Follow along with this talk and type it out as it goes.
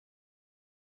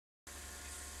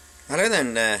Hello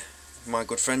then, my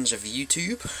good friends of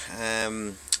YouTube.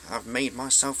 I've made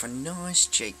myself a nice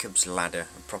Jacob's ladder,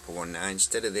 a proper one now,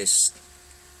 instead of this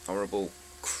horrible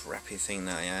crappy thing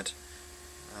that I had.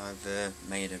 I've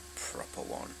made a proper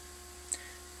one.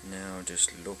 Now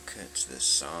just look at the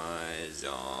size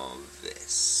of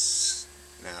this.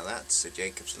 Now that's a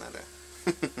Jacob's ladder.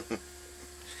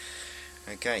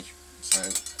 Okay, so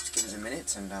just give us a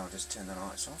minute and I'll just turn the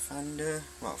lights off and,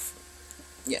 well,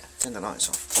 yeah, turn the lights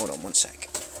off. Hold on one sec.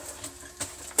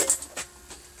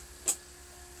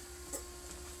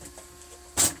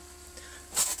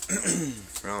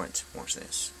 Right, watch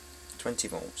this. 20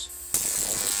 volts.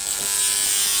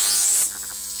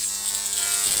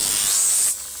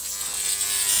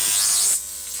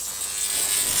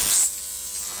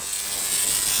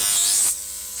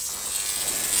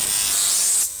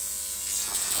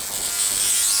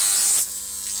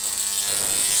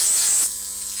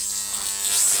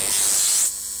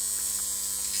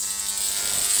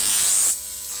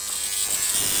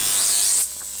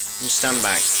 You stand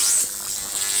back.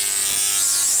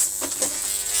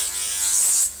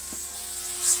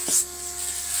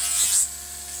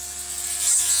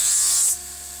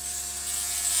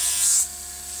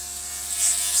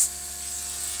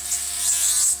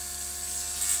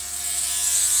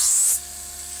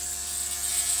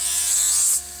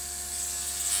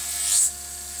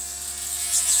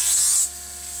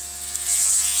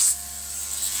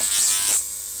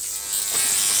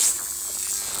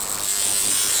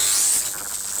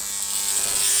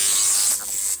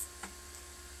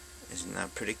 Isn't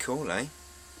that pretty cool, eh?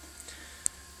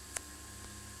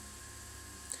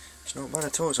 It's not bad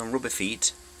at all. It's on rubber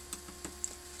feet,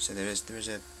 so there is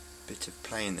a bit of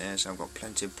play in there. So I've got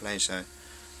plenty of play. So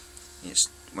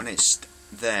when it's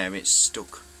there, it's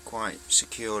stuck quite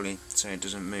securely, so it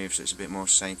doesn't move. So it's a bit more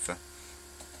safer.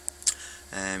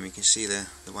 You can see the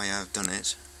way I've done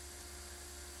it.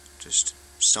 Just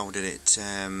soldered it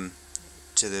to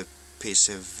the piece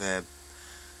of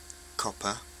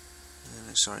copper.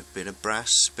 Sorry, bit of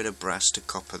brass to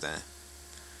copper there.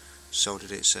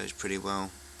 Soldered it so it's pretty well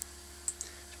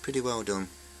done.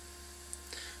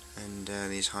 And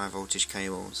these high voltage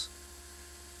cables.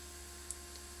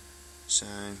 So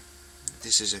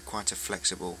this is quite a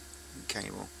flexible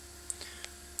cable.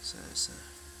 So it's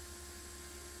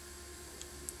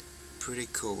pretty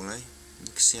cool, eh?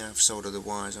 You can see I've soldered the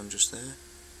wires on just there.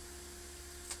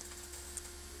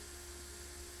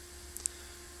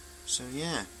 So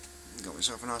yeah. Got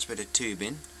myself a nice bit of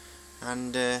tubing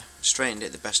and straightened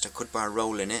it the best I could by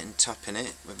rolling it and tapping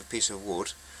it with a piece of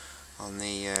wood on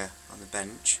the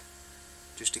bench,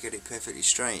 just to get it perfectly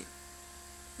straight,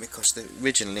 because it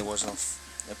originally was off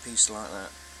a piece like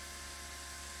that.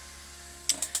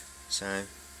 So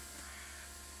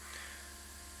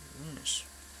yes,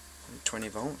 20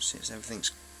 volts.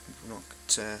 Everything's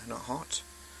not hot.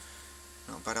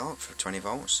 Not bad out for 20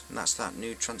 volts, and that's that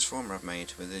new transformer I've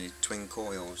made with the twin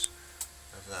coils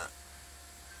of that.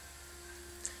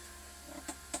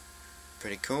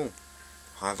 Pretty cool.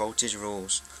 High voltage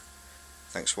rules.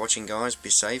 Thanks for watching, guys. Be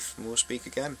safe, and we'll speak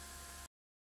again.